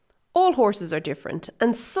All horses are different,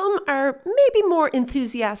 and some are maybe more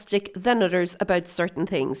enthusiastic than others about certain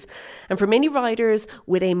things. And for many riders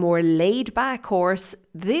with a more laid-back horse,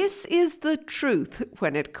 this is the truth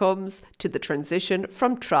when it comes to the transition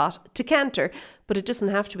from trot to canter. But it doesn't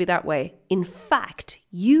have to be that way. In fact,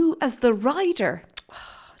 you as the rider,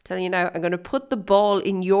 tell you now, I'm going to put the ball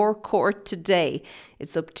in your court today.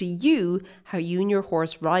 It's up to you how you and your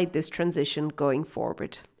horse ride this transition going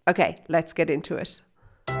forward. Okay, let's get into it.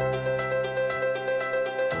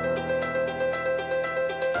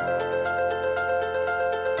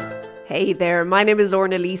 Hey there, my name is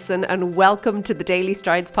Lorna Leeson and welcome to the Daily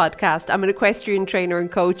Strides podcast. I'm an equestrian trainer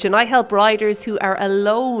and coach, and I help riders who are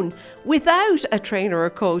alone without a trainer or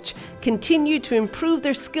coach continue to improve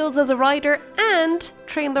their skills as a rider and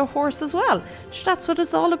train their horse as well. That's what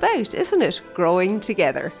it's all about, isn't it? Growing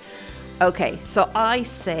together. Okay, so I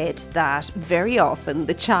said that very often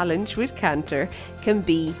the challenge with canter can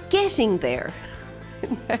be getting there.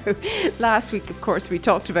 Now, last week, of course, we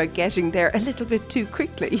talked about getting there a little bit too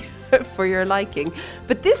quickly for your liking.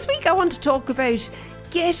 But this week I want to talk about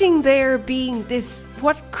getting there being this,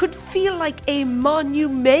 what could feel like a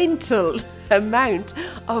monumental amount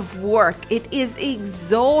of work. It is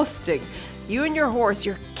exhausting. You and your horse,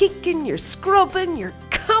 you're kicking, you're scrubbing, you're,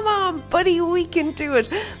 come on, buddy, we can do it.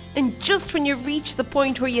 And just when you reach the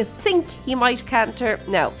point where you think you might canter,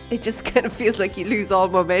 no, it just kind of feels like you lose all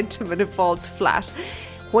momentum and it falls flat.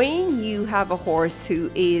 When you have a horse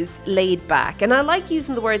who is laid back, and I like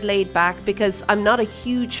using the word laid back because I'm not a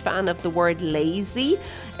huge fan of the word lazy.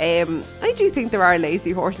 I do think there are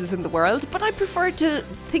lazy horses in the world, but I prefer to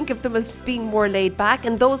think of them as being more laid back,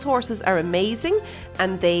 and those horses are amazing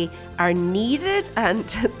and they are needed and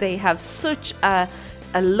they have such a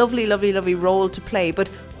lovely, lovely, lovely role to play. But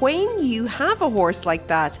when you have a horse like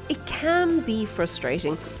that, it can be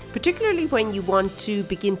frustrating, particularly when you want to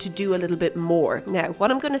begin to do a little bit more. Now, what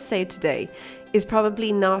I'm going to say today is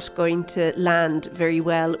probably not going to land very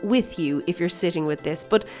well with you if you're sitting with this,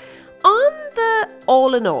 but on the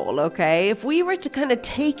all in all, okay, if we were to kind of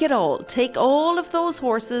take it all, take all of those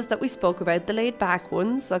horses that we spoke about, the laid back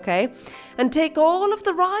ones, okay, and take all of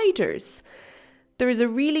the riders, there is a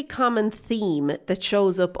really common theme that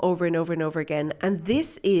shows up over and over and over again, and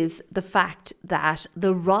this is the fact that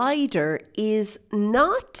the rider is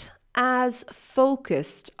not as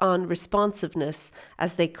focused on responsiveness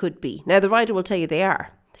as they could be. Now, the rider will tell you they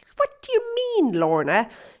are. What do you mean, Lorna?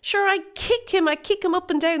 Sure, I kick him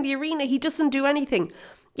up and down the arena, he doesn't do anything.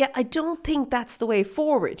 Yeah, I don't think that's the way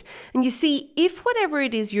forward. And you see, if whatever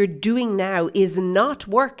it is you're doing now is not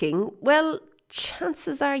working, well,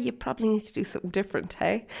 chances are you probably need to do something different,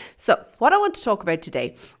 hey? So what I want to talk about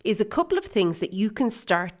today is a couple of things that you can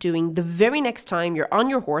start doing the very next time you're on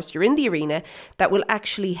your horse, you're in the arena, that will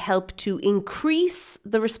actually help to increase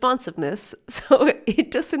the responsiveness so it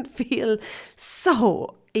doesn't feel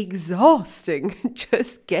so exhausting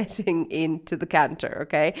just getting into the canter,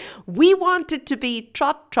 okay? We want it to be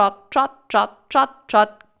trot, trot, trot, trot, trot,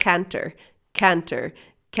 trot, canter, canter,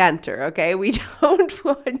 canter, okay? We don't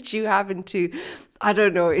want you having to, I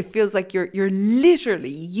don't know, it feels like you're literally,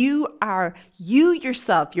 you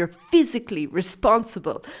yourself, you're physically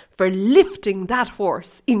responsible for lifting that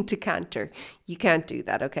horse into canter. You can't do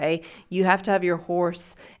that, okay? You have to have your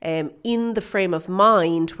horse in the frame of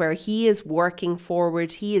mind where he is working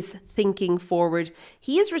forward, he is thinking forward,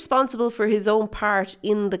 he is responsible for his own part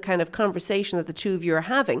in the kind of conversation that the two of you are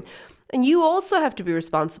having. And you also have to be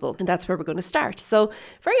responsible. And that's where we're going to start. So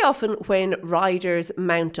very often when riders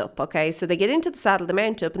mount up, okay, so they get into the saddle, they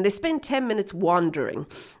mount up and they spend 10 minutes wandering.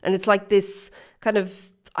 And it's like this kind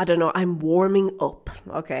of, I don't know, I'm warming up,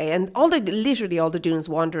 okay? And all they're doing is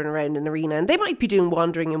wandering around an arena. And they might be doing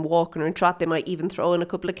wandering and walking and trot. They might even throw in a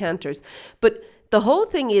couple of canters. But the whole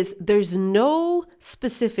thing is there's no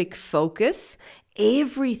specific focus.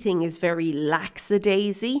 Everything is very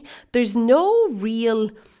lackadaisy. There's no real,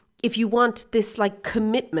 if you want, this like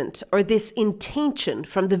commitment or this intention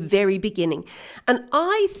from the very beginning. And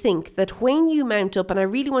I think that when you mount up, and I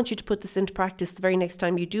really want you to put this into practice the very next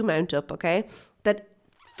time you do mount up, okay, that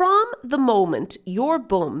from the moment your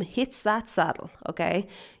bum hits that saddle, okay,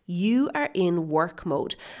 you are in work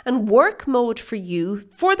mode. And work mode for you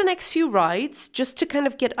for the next few rides, just to kind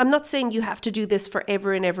of get, I'm not saying you have to do this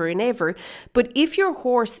forever and ever and ever, but if your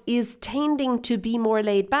horse is tending to be more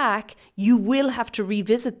laid back, you will have to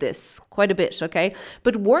revisit this quite a bit, okay?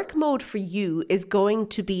 But work mode for you is going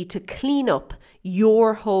to be to clean up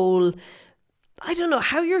your whole, I don't know,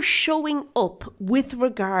 how you're showing up with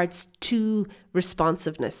regards to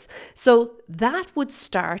responsiveness. So that would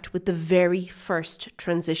start with the very first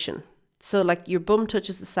transition. So like your bum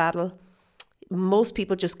touches the saddle, most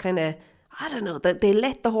people just kind of, I don't know, that they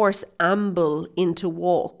let the horse amble into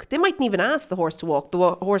walk. They mightn't even ask the horse to walk. The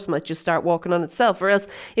horse might just start walking on itself. Or else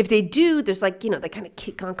if they do, there's like, they kind of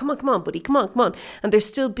kick on. Come on, buddy. Come on. And they're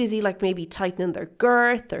still busy, like maybe tightening their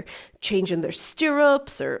girth or changing their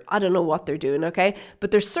stirrups, or I don't know what they're doing, okay?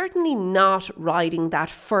 But they're certainly not riding that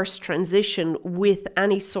first transition with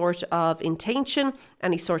any sort of intention,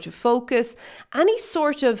 any sort of focus, any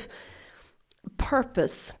sort of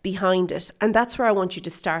purpose behind it. And that's where I want you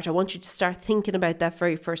to start. I want you to start thinking about that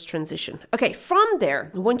very first transition. Okay, from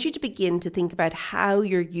there, I want you to begin to think about how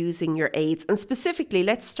you're using your aids. And specifically,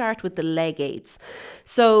 let's start with the leg aids.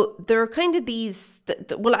 So there are kind of these,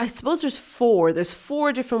 well, I suppose there's four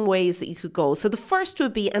different ways that you could go. So the first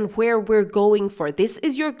would be, and where we're going for, this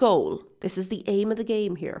is your goal. This is the aim of the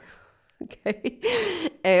game here. Okay,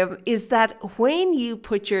 is that when you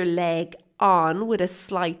put your leg on with a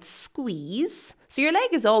slight squeeze. So your leg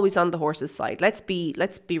is always on the horse's side. Let's be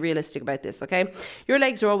realistic about this, okay? Your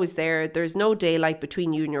legs are always there. There's no daylight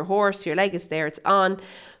between you and your horse. Your leg is there, it's on.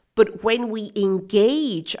 But when we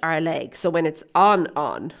engage our leg, so when it's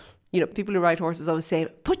on, people who ride horses always say,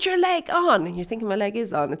 put your leg on. And you're thinking my leg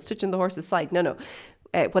is on. It's touching the horse's side. No.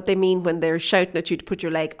 What they mean when they're shouting at you to put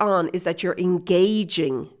your leg on is that you're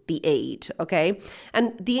engaging the aid, okay?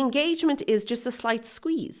 And the engagement is just a slight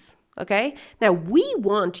squeeze. Okay, now we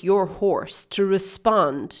want your horse to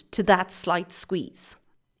respond to that slight squeeze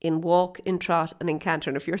in walk, in trot, and in canter.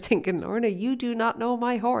 And if you're thinking, Lorna, you do not know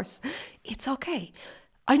my horse, it's okay.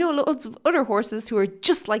 I know loads of other horses who are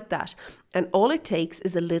just like that. And all it takes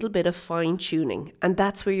is a little bit of fine tuning. And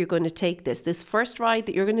that's where you're going to take this first ride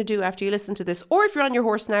that you're going to do after you listen to this. Or if you're on your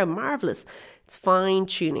horse now, marvelous. It's fine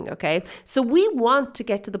tuning, okay? So we want to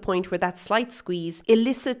get to the point where that slight squeeze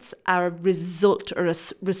elicits a result or a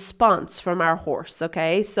response from our horse,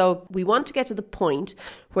 okay? So we want to get to the point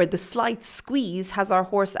where the slight squeeze has our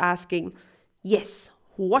horse asking, yes,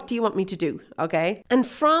 what do you want me to do? Okay. And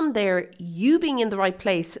from there, you being in the right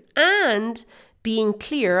place and being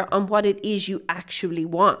clear on what it is you actually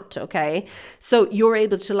want. Okay. So you're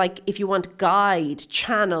able to, like, if you want, guide,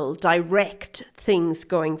 channel, direct things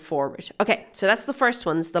going forward. Okay. So that's the first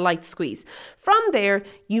one, is the light squeeze. From there,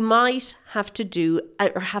 you might have to do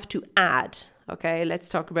or have to add. Okay, let's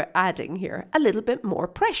talk about adding here. A little bit more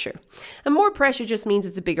pressure. And more pressure just means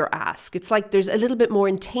it's a bigger ask. It's like there's a little bit more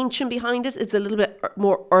intention behind it. It's a little bit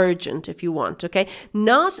more urgent, if you want, okay?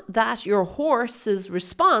 Not that your horse's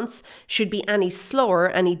response should be any slower,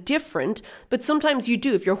 any different, but sometimes you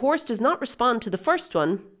do. If your horse does not respond to the first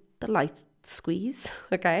one, the light squeeze,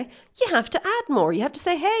 okay, you have to add more. You have to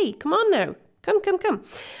say, hey, come on now. Come.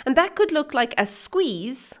 And that could look like a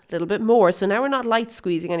squeeze, a little bit more. So now we're not light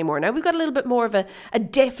squeezing anymore. Now we've got a little bit more of a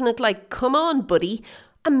definite, like, come on, buddy.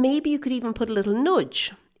 And maybe you could even put a little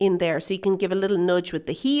nudge in there. So you can give a little nudge with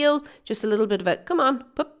the heel, just a little bit of a, come on,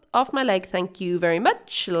 pop off my leg. Thank you very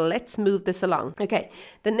much. Let's move this along. Okay.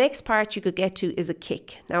 The next part you could get to is a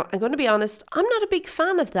kick. Now, I'm going to be honest, I'm not a big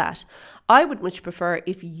fan of that. I would much prefer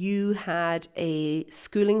if you had a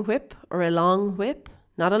schooling whip or a long whip,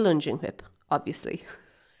 not a lunging whip. Obviously.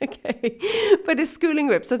 Okay. But a schooling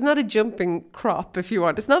whip. So it's not a jumping crop, if you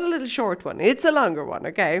want. It's not a little short one. It's a longer one.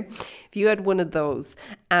 Okay. If you had one of those,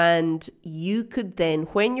 and you could then,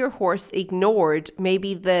 when your horse ignored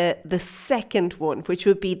maybe the second one, which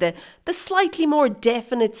would be the slightly more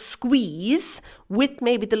definite squeeze with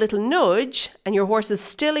maybe the little nudge, and your horse is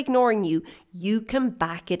still ignoring you, you can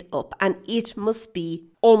back it up. And it must be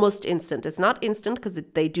almost instant. It's not instant because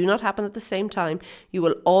they do not happen at the same time. You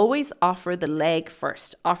will always offer the leg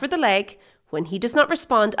first. Offer the leg when he does not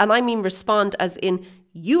respond. And I mean respond as in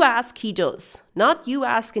you ask, he does. Not you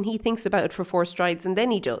ask and he thinks about it for 4 strides and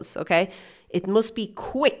then he does, okay? It must be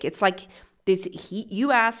quick. It's like this,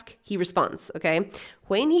 you ask, he responds, okay?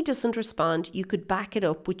 When he doesn't respond, you could back it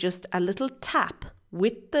up with just a little tap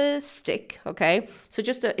with the stick, okay? So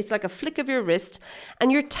just it's like a flick of your wrist and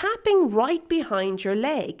you're tapping right behind your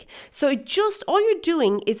leg. So all you're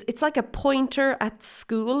doing is, it's like a pointer at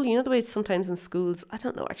school. You know the way it's sometimes in schools, I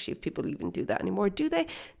don't know actually if people even do that anymore. Do they?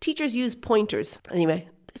 Teachers use pointers. Anyway,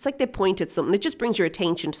 it's like they point at something. It just brings your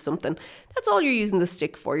attention to something. That's all you're using the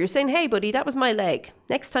stick for. You're saying, hey buddy, that was my leg.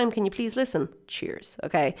 Next time, can you please listen? Cheers.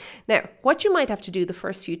 Okay. Now, what you might have to do the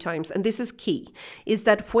first few times, and this is key, is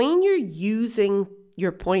that when you're using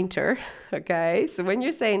your pointer, okay, so when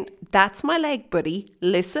you're saying, that's my leg, buddy,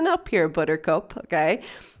 listen up here, buttercup, okay,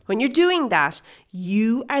 When you're doing that,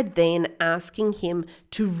 you are then asking him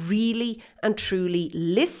to really and truly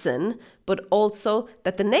listen, but also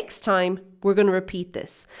that the next time we're going to repeat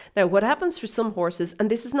this. Now, what happens for some horses, and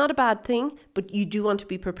this is not a bad thing, but you do want to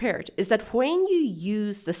be prepared, is that when you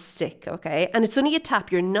use the stick, okay, and it's only a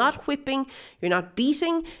tap, you're not whipping, you're not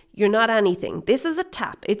beating, you're not anything. This is a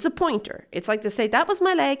tap. It's a pointer. It's like to say, that was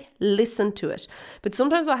my leg, listen to it. But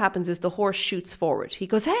sometimes what happens is the horse shoots forward. He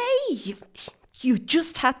goes, hey, you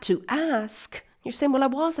just had to ask. You're saying, well, I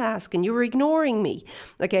was asking. You were ignoring me.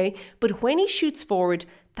 Okay. But when he shoots forward,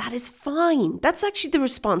 that is fine. That's actually the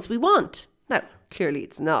response we want. Now, clearly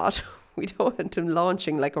it's not. We don't want him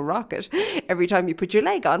launching like a rocket every time you put your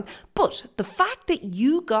leg on. But the fact that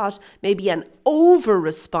you got maybe an over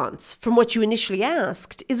response from what you initially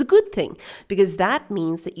asked is a good thing, because that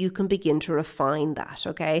means that you can begin to refine that.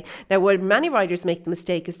 Okay. Now, where many riders make the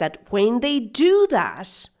mistake is that when they do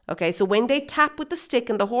that, okay, so when they tap with the stick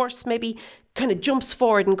and the horse maybe kind of jumps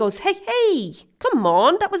forward and goes, hey, come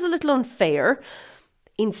on, that was a little unfair.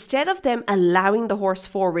 Instead of them allowing the horse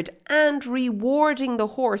forward and rewarding the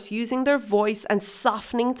horse using their voice and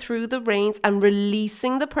softening through the reins and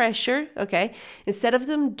releasing the pressure, okay, instead of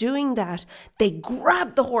them doing that, they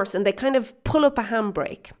grab the horse and they kind of pull up a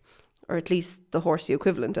handbrake. Or at least the horsey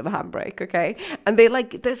equivalent of a handbrake, okay? And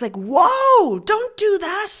there's like, whoa, don't do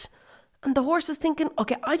that. And the horse is thinking,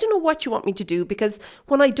 okay, I don't know what you want me to do, because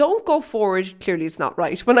when I don't go forward, clearly it's not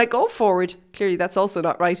right. When I go forward, clearly that's also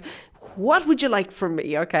not right. What would you like from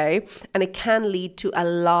me? Okay. And it can lead to a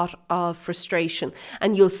lot of frustration.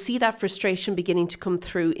 And you'll see that frustration beginning to come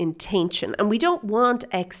through in tension. And we don't want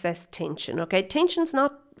excess tension. Okay.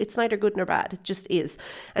 It's neither good nor bad. It just is.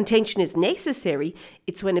 And tension is necessary.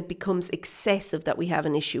 It's when it becomes excessive that we have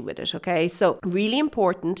an issue with it. Okay. So really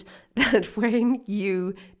important that when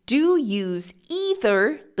you do use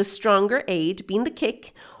either the stronger aid, being the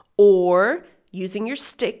kick, or using your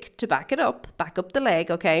stick to back up the leg,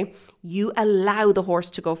 okay, you allow the horse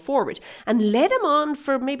to go forward and let him on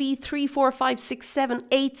for maybe 3, 4, 5, 6, 7,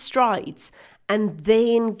 8 strides, and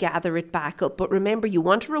then gather it back up. But remember, you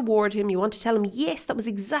want to reward him. You want to tell him, yes, that was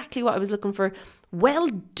exactly what I was looking for. Well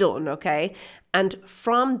done, okay? And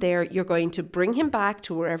from there, you're going to bring him back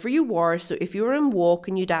to wherever you were. So if you were in walk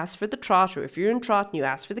and you'd ask for the trot, or if you're in trot and you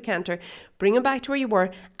ask for the canter, bring him back to where you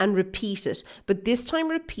were and repeat it. But this time,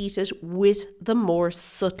 repeat it with the more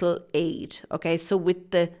subtle aid, okay? So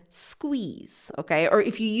with the squeeze, okay? Or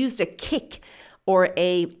if you used a kick or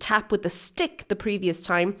a tap with the stick the previous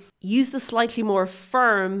time, use the slightly more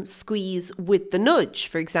firm squeeze with the nudge,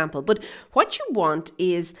 for example. But what you want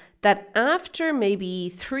is that after maybe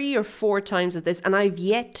 3 or 4 times of this, and I've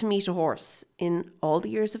yet to meet a horse in all the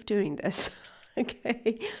years of doing this,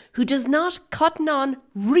 okay, who does not cotton on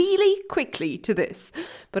really quickly to this.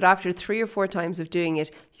 But after 3 or 4 times of doing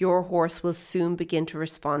it, your horse will soon begin to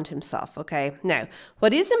respond himself, okay? Now,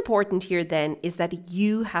 what is important here then is that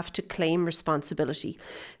you have to claim responsibility.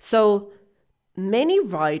 So many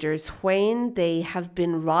riders, when they have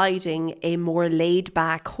been riding a more laid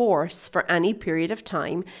back horse for any period of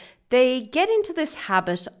time, they get into this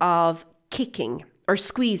habit of kicking or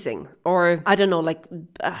squeezing, or I don't know, like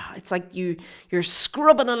it's like you're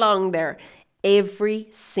scrubbing along there every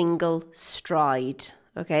single stride.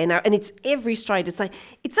 Okay, now, and it's every stride.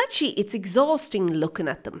 It's exhausting looking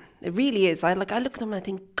at them. It really is. I look at them and I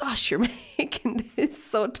think, gosh, you're making this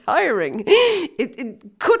so tiring.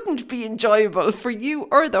 It couldn't be enjoyable for you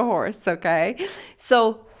or the horse. Okay,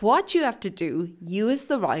 so what you have to do, you as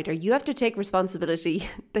the rider, you have to take responsibility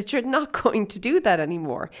that you're not going to do that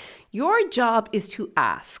anymore. Your job is to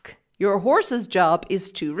ask. Your horse's job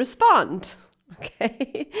is to respond.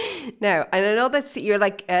 Okay. Now, and I know that's, you're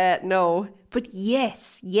like, no, but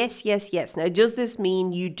yes. Now, does this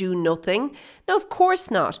mean you do nothing? No, of course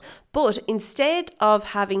not. But instead of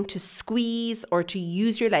having to squeeze or to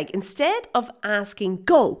use your leg, instead of asking,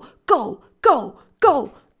 go,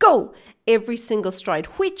 every single stride,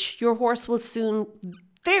 which your horse will soon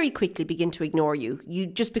very quickly begin to ignore you. You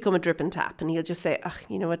just become a drip and tap, and he'll just say,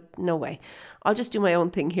 you know what? No way. I'll just do my own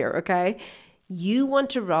thing here. Okay. You want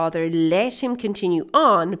to rather let him continue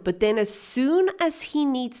on, but then as soon as he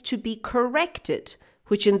needs to be corrected,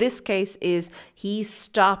 which in this case is he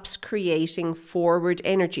stops creating forward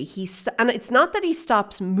energy. And it's not that he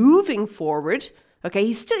stops moving forward. Okay,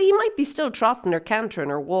 he might be still trotting or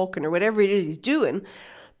cantering or walking or whatever it is he's doing,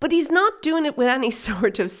 but he's not doing it with any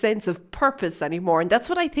sort of sense of purpose anymore. And that's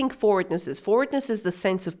what I think forwardness is. Forwardness is the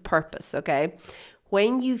sense of purpose, okay?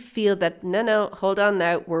 When you feel that, no, hold on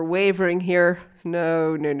now, we're wavering here.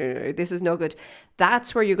 No, this is no good.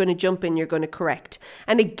 That's where you're going to jump in, you're going to correct.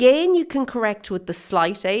 And again, you can correct with the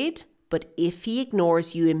slight aid, But if he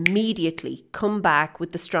ignores, you immediately come back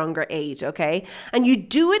with the stronger aid, okay? And you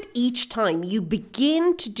do it each time. You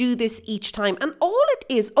begin to do this each time. And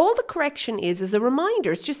all the correction is a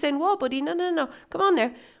reminder. It's just saying, whoa, buddy, no, come on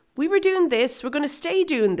now. We were doing this. We're going to stay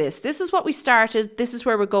doing this. This is what we started. This is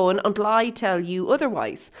where we're going until I tell you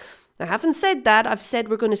otherwise. I haven't said that. I've said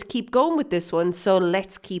we're going to keep going with this one. So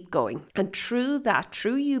let's keep going. And through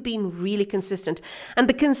you being really consistent. And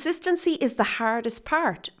the consistency is the hardest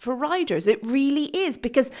part for riders. It really is,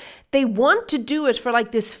 because they want to do it for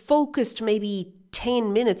like this focused, maybe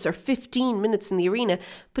 10 minutes or 15 minutes in the arena,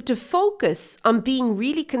 but to focus on being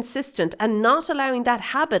really consistent and not allowing that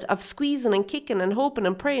habit of squeezing and kicking and hoping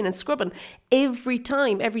and praying and scrubbing every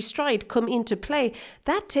time, every stride come into play,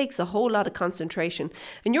 that takes a whole lot of concentration.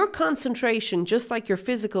 And your concentration, just like your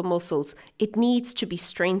physical muscles, it needs to be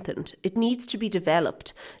strengthened. It needs to be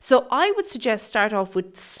developed. So I would suggest start off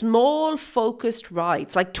with small focused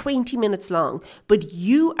rides, like 20 minutes long, but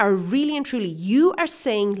you are really and truly, you are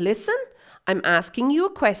saying, listen, I'm asking you a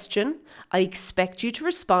question. I expect you to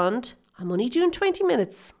respond. I'm only doing 20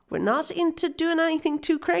 minutes. We're not into doing anything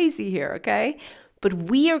too crazy here, okay? But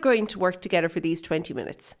we are going to work together for these 20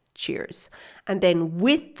 minutes. Cheers. And then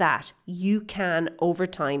with that, you can over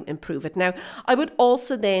time improve it. Now, I would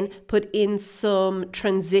also then put in some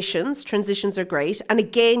transitions. Transitions are great. And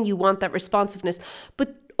again, you want that responsiveness,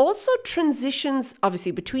 but also transitions,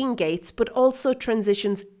 obviously between gaits, but also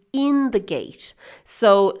transitions in the gait.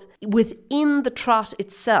 So within the trot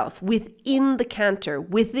itself, within the canter,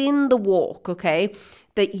 within the walk, okay,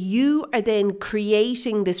 that you are then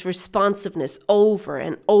creating this responsiveness over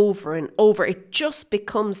and over and over. It just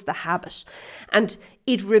becomes the habit. And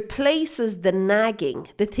it replaces the nagging,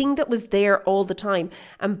 the thing that was there all the time.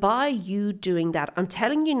 And by you doing that, I'm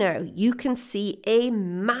telling you now, you can see a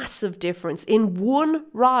massive difference in one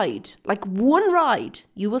ride. Like one ride,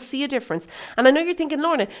 you will see a difference. And I know you're thinking,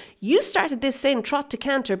 Lorna, you started this saying trot to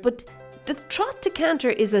canter, but the trot to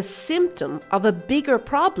canter is a symptom of a bigger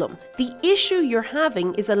problem. The issue you're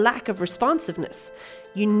having is a lack of responsiveness.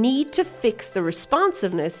 You need to fix the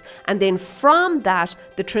responsiveness, and then from that,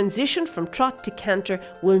 the transition from trot to canter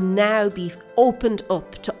will now be opened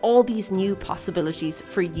up to all these new possibilities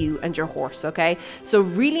for you and your horse, okay? So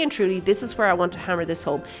really and truly, this is where I want to hammer this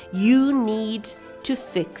home. You need to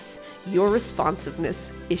fix your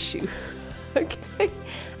responsiveness issue, okay?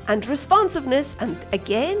 And responsiveness, and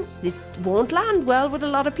again, it won't land well with a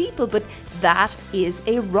lot of people, but that is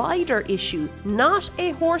a rider issue, not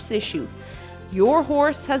a horse issue. Your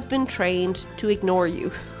horse has been trained to ignore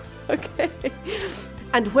you, okay?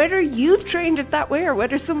 And whether you've trained it that way or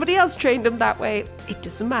whether somebody else trained him that way, it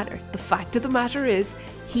doesn't matter. The fact of the matter is,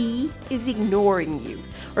 he is ignoring you,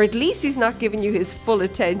 or at least he's not giving you his full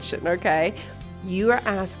attention, okay? You are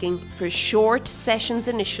asking for short sessions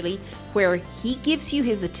initially where he gives you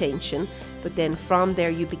his attention, but then from there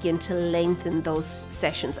you begin to lengthen those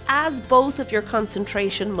sessions as both of your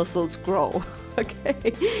concentration muscles grow.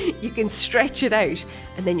 Okay, you can stretch it out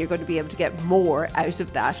and then you're going to be able to get more out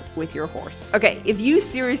of that with your horse. Okay, if you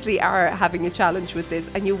seriously are having a challenge with this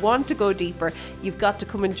and you want to go deeper, you've got to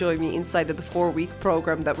come and join me inside of the 4-week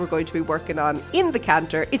program that we're going to be working on in the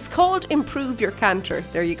canter. It's called Improve Your Canter.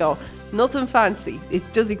 There you go. Nothing fancy. It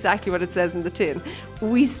does exactly what it says in the tin.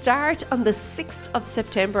 We start on the 6th of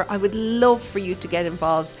September. I would love for you to get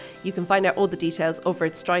involved. You can find out all the details over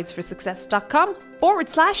at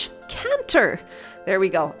stridesforsuccess.com/canter. There we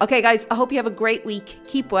go. Okay, guys, I hope you have a great week.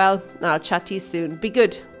 Keep well, and I'll chat to you soon. Be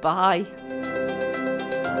good. Bye.